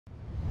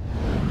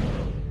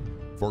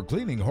For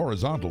cleaning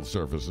horizontal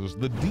surfaces,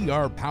 the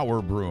DR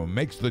Power Broom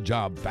makes the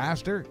job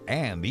faster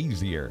and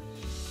easier.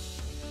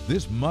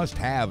 This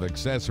must-have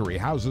accessory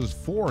houses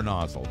 4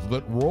 nozzles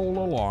that roll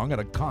along at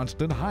a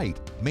constant height,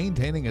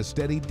 maintaining a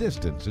steady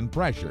distance and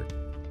pressure.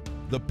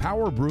 The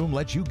Power Broom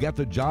lets you get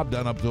the job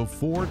done up to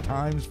 4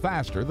 times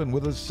faster than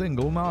with a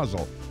single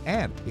nozzle,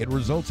 and it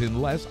results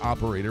in less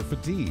operator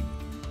fatigue.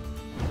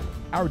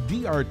 Our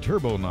DR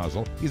Turbo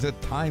nozzle is a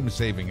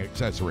time-saving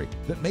accessory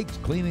that makes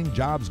cleaning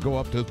jobs go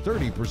up to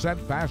 30%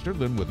 faster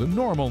than with a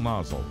normal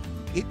nozzle.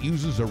 It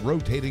uses a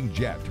rotating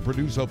jet to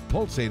produce a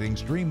pulsating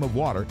stream of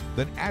water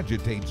that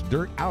agitates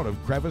dirt out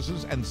of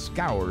crevices and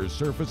scours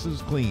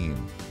surfaces clean.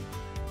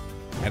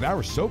 And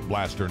our Soap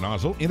Blaster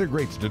nozzle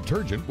integrates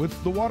detergent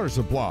with the water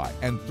supply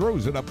and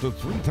throws it up to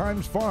 3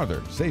 times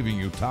farther, saving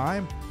you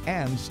time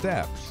and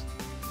steps.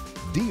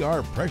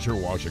 DR pressure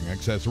washing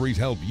accessories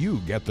help you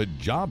get the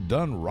job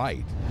done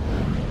right.